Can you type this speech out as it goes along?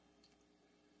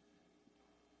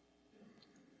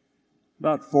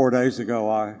About 4 days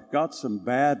ago, I got some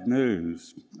bad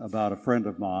news about a friend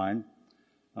of mine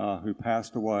who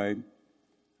passed away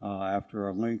after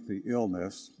a lengthy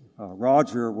illness.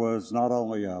 Roger was not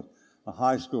only a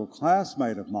high school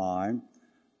classmate of mine,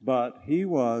 but he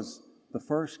was the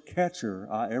first catcher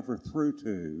I ever threw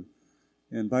to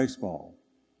in baseball.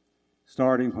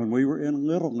 Starting when we were in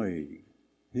Little League,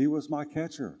 he was my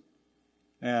catcher.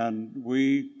 And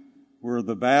we were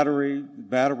the battery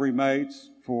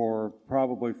mates for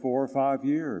probably 4 or 5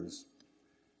 years.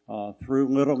 Through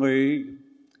Little League,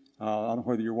 I don't know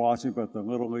whether you're watching, but the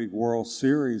Little League World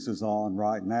Series is on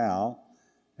right now.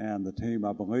 And the team,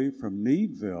 I believe, from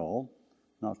Needville,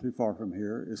 not too far from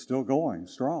here, is still going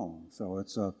strong. So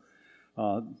it's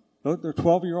they're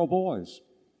 12-year-old boys.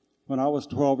 When I was a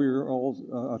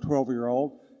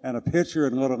 12-year-old and a pitcher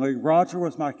in Little League, Roger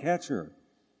was my catcher.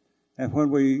 And when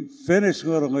we finished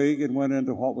Little League and went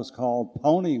into what was called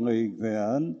Pony League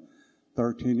then,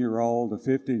 13-year-old to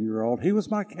 15-year-old, he was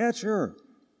my catcher.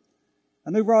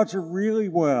 I knew Roger really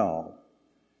well.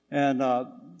 And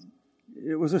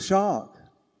it was a shock.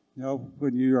 You know,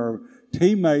 when you are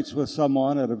teammates with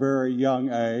someone at a very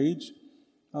young age,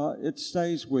 it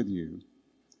stays with you.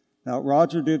 Now,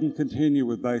 Roger didn't continue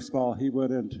with baseball. He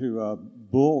went into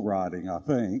bull riding, I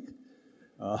think.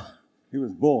 He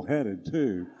was bull-headed,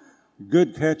 too.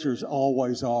 Good catchers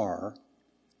always are,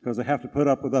 because they have to put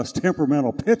up with us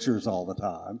temperamental pitchers all the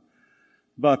time.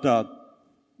 But I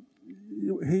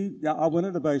went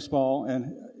into baseball,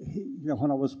 and when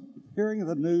I was hearing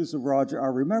the news of Roger, I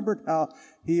remembered how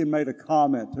he had made a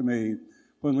comment to me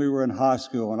when we were in high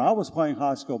school. And I was playing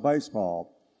high school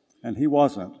baseball, and he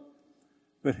wasn't.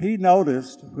 But he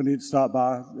noticed when he'd stop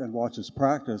by and watch us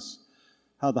practice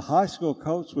how the high school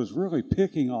coach was really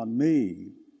picking on me,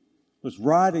 was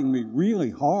riding me really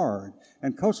hard.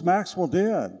 And Coach Maxwell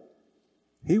did.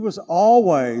 He was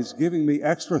always giving me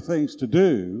extra things to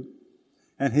do,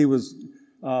 and he was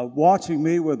watching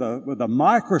me with a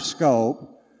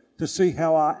microscope to see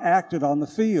how I acted on the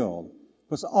field.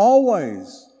 Was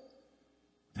always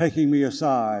taking me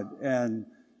aside and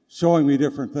showing me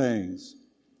different things.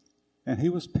 And he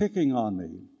was picking on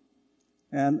me.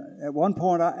 And at one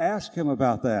point I asked him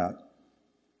about that.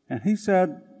 And he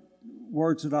said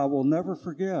words that I will never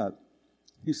forget.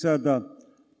 He said,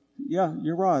 yeah,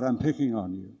 you're right, I'm picking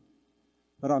on you.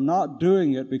 But I'm not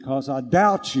doing it because I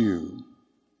doubt you.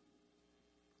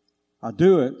 I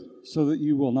do it so that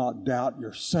you will not doubt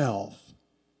yourself.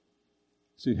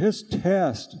 See, his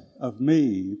test of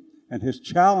me and his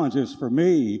challenges for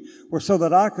me were so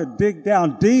that I could dig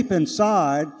down deep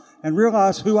inside and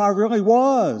realize who I really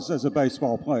was as a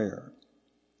baseball player.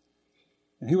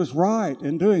 And he was right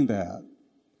in doing that,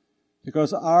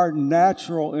 because our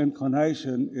natural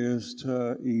inclination is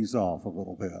to ease off a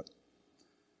little bit.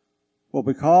 Well,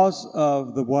 because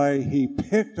of the way he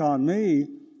picked on me,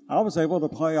 I was able to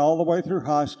play all the way through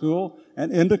high school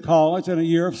and into college and a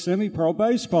year of semi-pro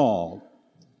baseball,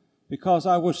 because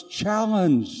I was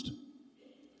challenged.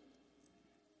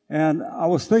 And I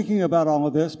was thinking about all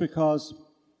of this because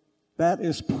that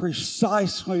is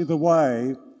precisely the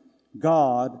way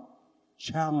God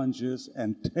challenges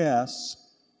and tests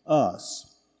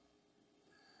us.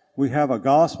 We have a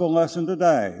gospel lesson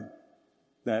today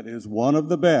that is one of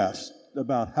the best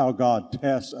about how God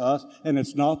tests us, and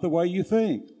it's not the way you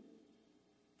think.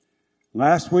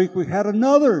 Last week we had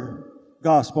another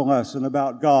gospel lesson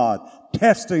about God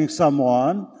testing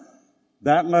someone.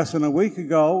 That lesson a week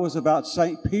ago was about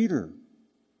St. Peter,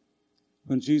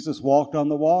 when Jesus walked on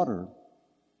the water.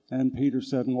 And Peter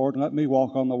said, Lord, let me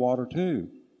walk on the water too.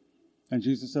 And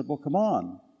Jesus said, well, come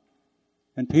on.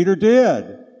 And Peter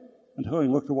did, until he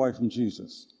looked away from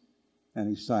Jesus and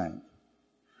he sank.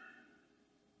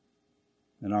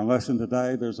 In our lesson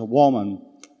today, there's a woman,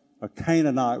 a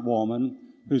Canaanite woman,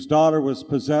 whose daughter was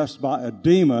possessed by a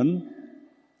demon,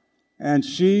 and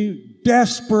she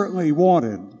desperately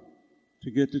wanted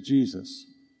to get to Jesus,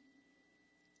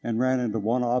 and ran into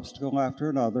one obstacle after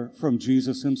another from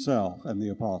Jesus himself and the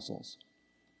apostles.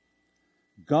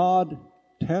 God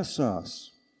tests us.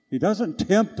 He doesn't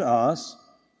tempt us.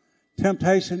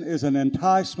 Temptation is an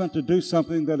enticement to do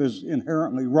something that is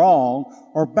inherently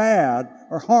wrong or bad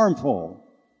or harmful.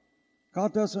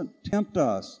 God doesn't tempt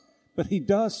us, but he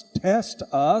does test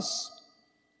us.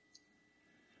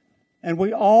 And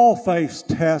we all face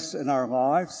tests in our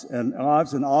lives and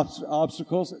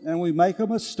obstacles, and we make a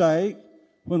mistake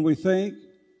when we think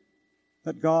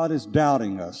that God is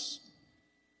doubting us.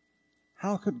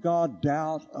 How could God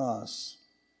doubt us?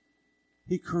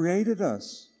 He created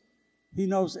us. He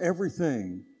knows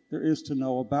everything there is to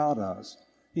know about us.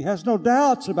 He has no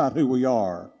doubts about who we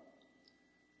are.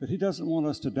 But he doesn't want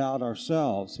us to doubt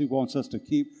ourselves. He wants us to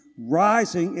keep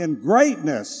rising in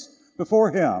greatness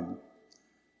before him.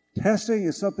 Testing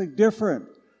is something different,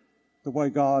 the way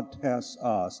God tests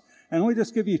us. And let me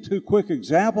just give you two quick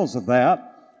examples of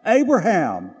that.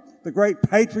 Abraham, the great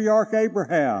patriarch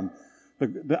Abraham.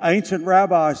 The ancient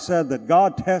rabbis said that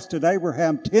God tested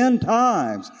Abraham 10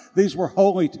 times. These were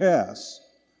holy tests.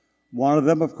 One of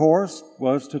them, of course,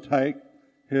 was to take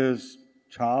his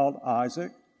child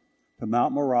Isaac to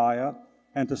Mount Moriah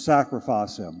and to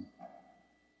sacrifice him.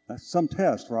 That's some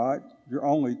test, right? Your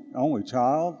only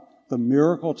child, the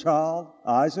miracle child,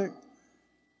 Isaac,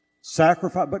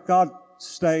 sacrifice. But God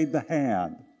stayed the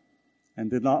hand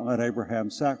and did not let Abraham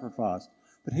sacrifice.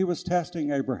 But he was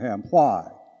testing Abraham. Why?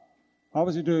 Why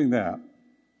was he doing that?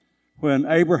 When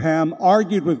Abraham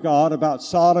argued with God about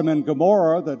Sodom and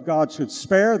Gomorrah, that God should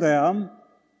spare them,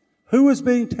 who was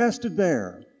being tested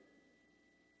there?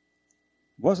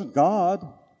 It wasn't God.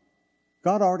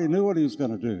 God already knew what he was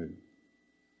going to do.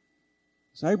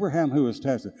 It's Abraham who was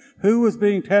tested. Who was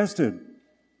being tested?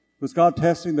 Was God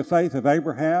testing the faith of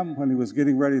Abraham when he was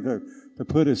getting ready to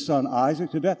put his son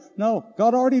Isaac to death? No,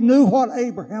 God already knew what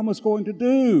Abraham was going to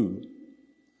do.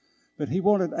 But he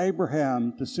wanted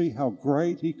Abraham to see how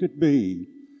great he could be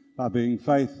by being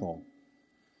faithful.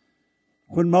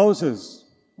 When Moses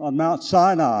on Mount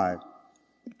Sinai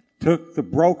took the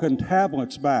broken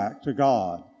tablets back to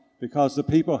God because the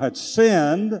people had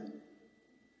sinned,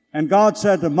 and God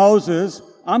said to Moses,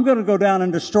 I'm going to go down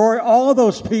and destroy all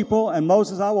those people, and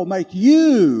Moses, I will make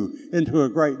you into a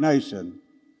great nation.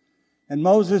 And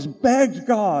Moses begged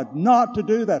God not to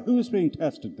do that. Who was being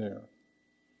tested there?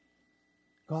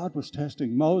 God was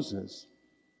testing Moses.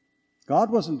 God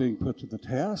wasn't being put to the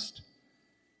test.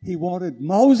 He wanted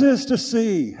Moses to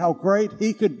see how great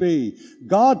he could be.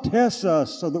 God tests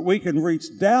us so that we can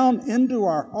reach down into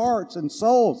our hearts and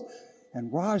souls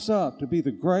and rise up to be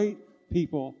the great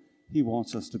people he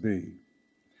wants us to be.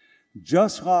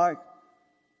 Just like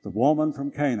the woman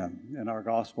from Canaan in our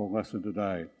gospel lesson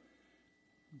today.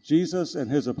 Jesus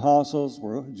and his apostles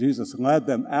Jesus led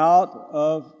them out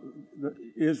of the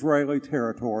Israeli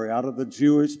territory, out of the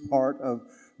Jewish part of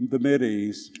the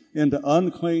Mideast, into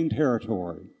unclean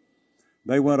territory.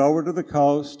 They went over to the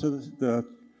coast, to the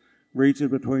region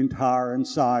between Tyre and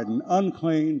Sidon,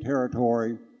 unclean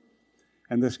territory,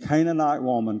 and this Canaanite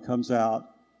woman comes out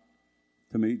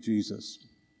to meet Jesus.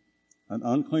 An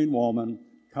unclean woman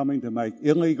coming to make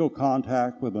illegal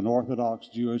contact with an Orthodox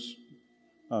Jewish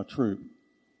troop,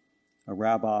 a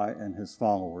rabbi and his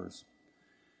followers.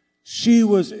 She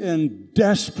was in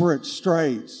desperate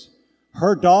straits.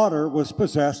 Her daughter was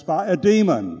possessed by a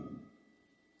demon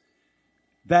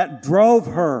that drove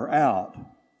her out.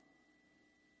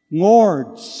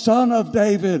 Lord, Son of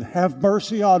David, have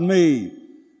mercy on me.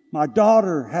 My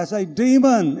daughter has a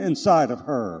demon inside of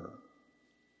her.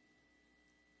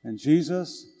 And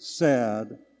Jesus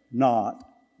said not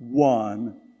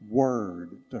one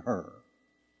word to her.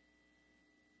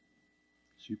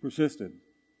 She persisted.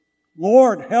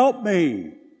 Lord, help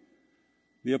me.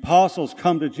 The apostles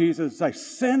come to Jesus and say,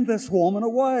 send this woman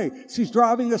away. She's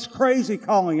driving us crazy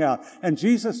calling out. And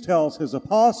Jesus tells his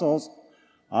apostles,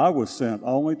 I was sent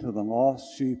only to the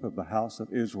lost sheep of the house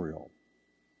of Israel.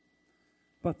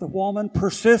 But the woman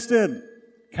persisted,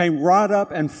 came right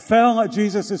up and fell at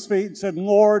Jesus' feet and said,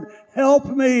 Lord, help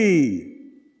me.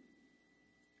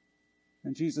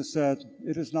 And Jesus said,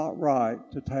 it is not right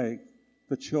to take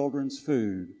the children's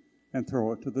food and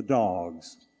throw it to the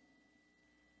dogs.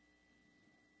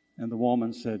 And the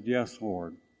woman said, yes,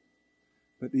 Lord,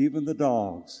 but even the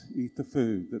dogs eat the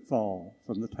food that fall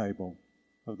from the table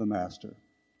of the master.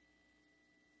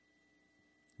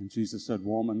 And Jesus said,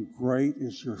 woman, great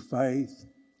is your faith.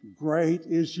 Great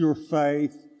is your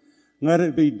faith. Let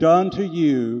it be done to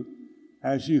you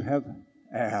as you have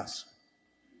asked.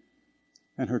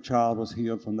 And her child was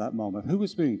healed from that moment. Who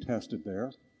was being tested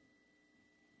there?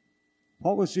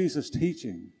 What was Jesus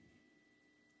teaching?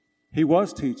 He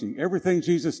was teaching. Everything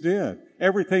Jesus did,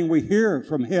 everything we hear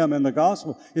from him in the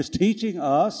gospel is teaching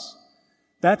us.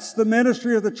 That's the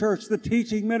ministry of the church, the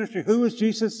teaching ministry. Who was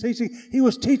Jesus teaching? He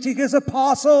was teaching his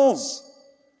apostles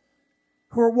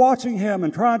who were watching him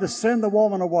and trying to send the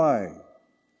woman away.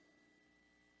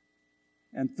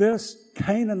 And this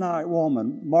Canaanite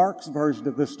woman, Mark's version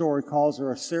of this story calls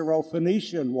her a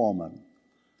Syrophoenician woman.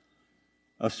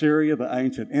 Assyria, the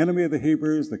ancient enemy of the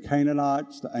Hebrews, the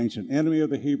Canaanites, the ancient enemy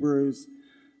of the Hebrews,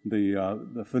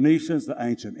 the Phoenicians, the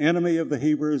ancient enemy of the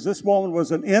Hebrews. This woman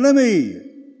was an enemy.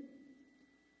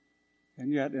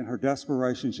 And yet in her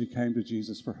desperation, she came to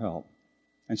Jesus for help.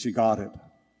 And she got it.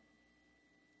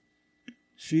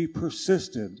 She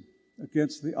persisted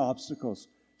against the obstacles.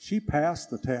 She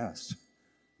passed the test.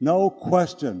 No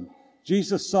question.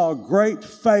 Jesus saw great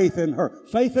faith in her.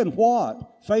 Faith in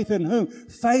what? Faith in whom?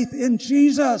 Faith in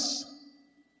Jesus.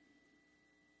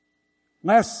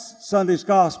 Last Sunday's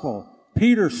gospel,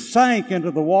 Peter sank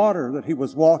into the water that he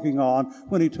was walking on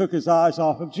when he took his eyes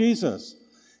off of Jesus.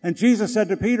 And Jesus said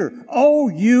to Peter, "Oh,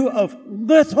 you of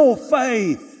little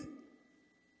faith,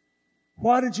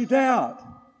 why did you doubt?"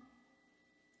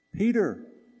 Peter,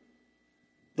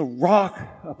 the rock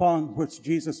upon which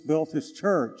Jesus built his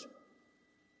church,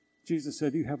 Jesus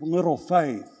said, "You have little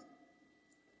faith."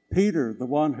 Peter, the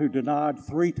one who denied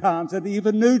 3 times that he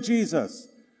even knew Jesus,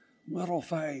 little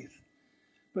faith.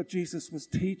 But Jesus was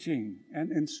teaching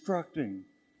and instructing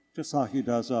just like he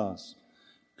does us.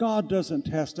 God doesn't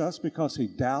test us because he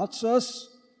doubts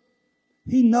us.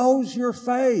 He knows your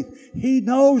faith. He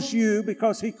knows you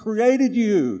because he created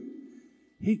you.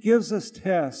 He gives us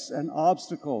tests and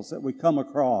obstacles that we come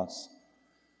across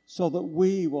so that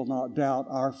we will not doubt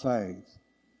our faith.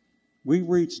 We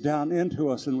reach down into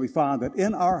us and we find that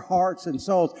in our hearts and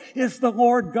souls is the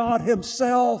Lord God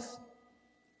himself.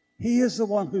 He is the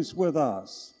one who's with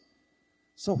us.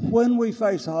 So when we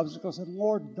face obstacles, and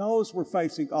Lord knows we're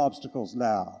facing obstacles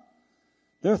now.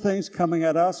 There are things coming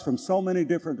at us from so many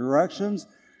different directions.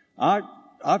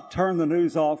 I've turned the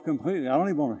news off completely. I don't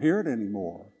even want to hear it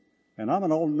anymore. And I'm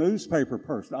an old newspaper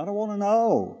person. I don't want to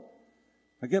know.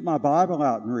 I get my Bible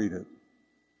out and read it.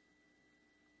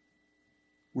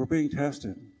 We're being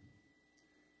tested.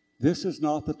 This is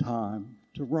not the time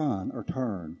to run or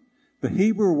turn. The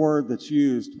Hebrew word that's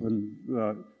used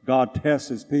when God tests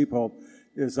his people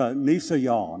is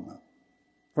nisayon,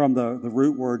 from the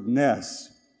root word nes,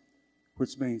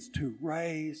 which means to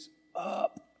raise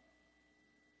up.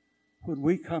 When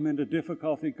we come into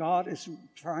difficulty, God is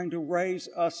trying to raise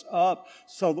us up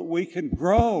so that we can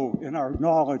grow in our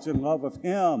knowledge and love of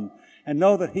him and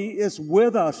know that he is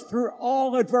with us through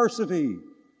all adversity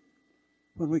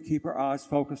when we keep our eyes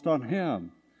focused on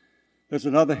him. There's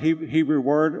another Hebrew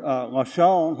word,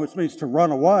 lashon, which means to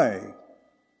run away.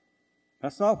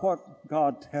 That's not what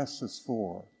God tests us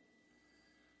for.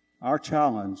 Our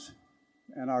challenge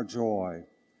and our joy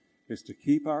is to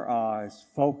keep our eyes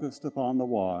focused upon the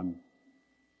one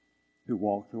who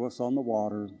walked to us on the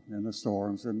water in the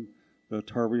storms and the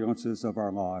turbulences of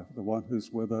our life, the one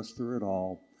who's with us through it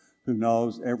all, who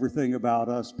knows everything about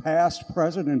us, past,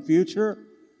 present, and future.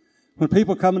 When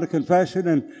people come into confession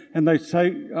and they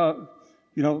say,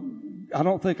 I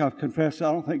don't think I've confessed,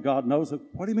 I don't think God knows it.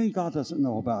 What do you mean God doesn't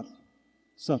know about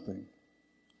something?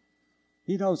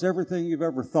 He knows everything you've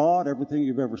ever thought, everything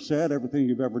you've ever said, everything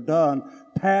you've ever done,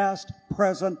 past,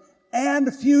 present,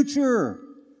 and future.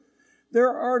 There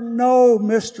are no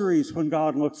mysteries when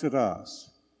God looks at us.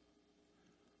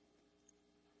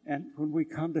 And when we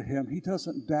come to him, he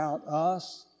doesn't doubt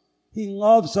us. He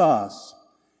loves us.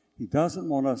 He doesn't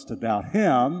want us to doubt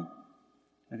him,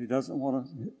 and he doesn't want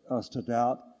us to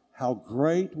doubt how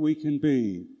great we can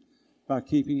be by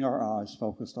keeping our eyes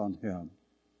focused on him.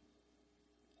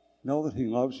 Know that he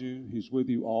loves you. He's with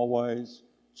you always.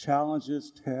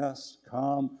 Challenges, tests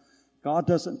come. God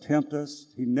doesn't tempt us.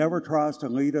 He never tries to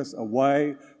lead us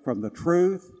away from the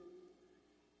truth.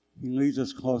 He leads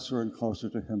us closer and closer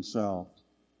to himself.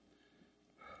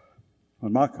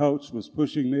 When my coach was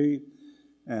pushing me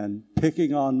and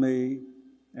picking on me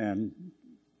and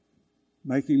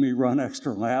making me run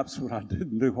extra laps when I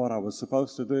didn't do what I was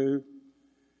supposed to do,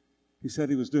 he said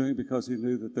he was doing it because he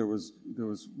knew that there was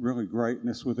really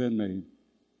greatness within me,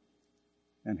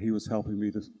 and he was helping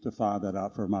me to find that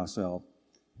out for myself.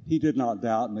 He did not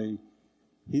doubt me.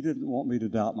 He didn't want me to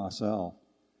doubt myself.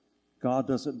 God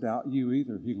doesn't doubt you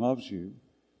either. He loves you.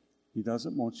 He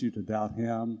doesn't want you to doubt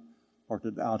him or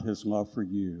to doubt his love for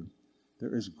you.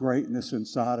 There is greatness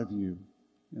inside of you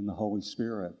in the Holy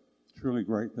Spirit. Truly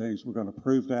great things. We're going to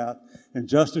prove that in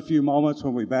just a few moments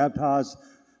when we baptize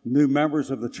new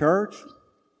members of the church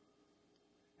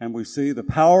and we see the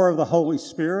power of the Holy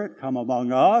Spirit come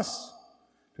among us,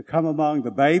 to come among the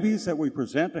babies that we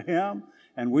present to him,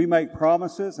 and we make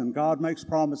promises and God makes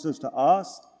promises to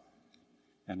us,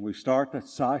 and we start that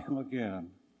cycle again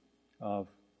of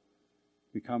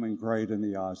becoming great in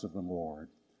the eyes of the Lord.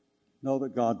 Know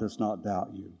that God does not doubt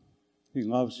you. He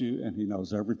loves you and he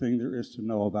knows everything there is to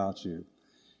know about you.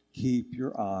 Keep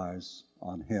your eyes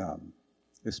on him,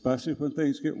 especially when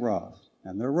things get rough,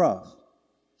 and they're rough.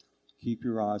 Keep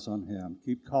your eyes on him.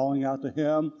 Keep calling out to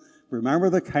him. Remember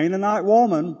the Canaanite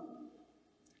woman.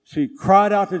 She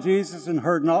cried out to Jesus and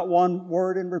heard not one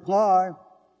word in reply.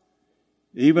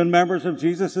 Even members of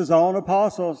Jesus' own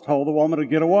apostles told the woman to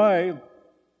get away.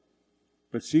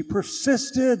 But she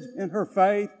persisted in her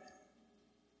faith.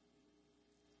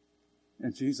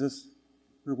 And Jesus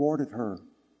rewarded her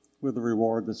with the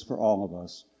reward that's for all of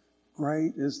us.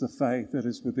 Great is the faith that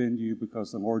is within you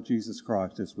because the Lord Jesus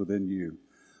Christ is within you.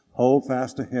 Hold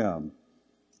fast to him.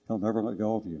 He'll never let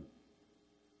go of you.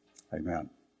 Amen.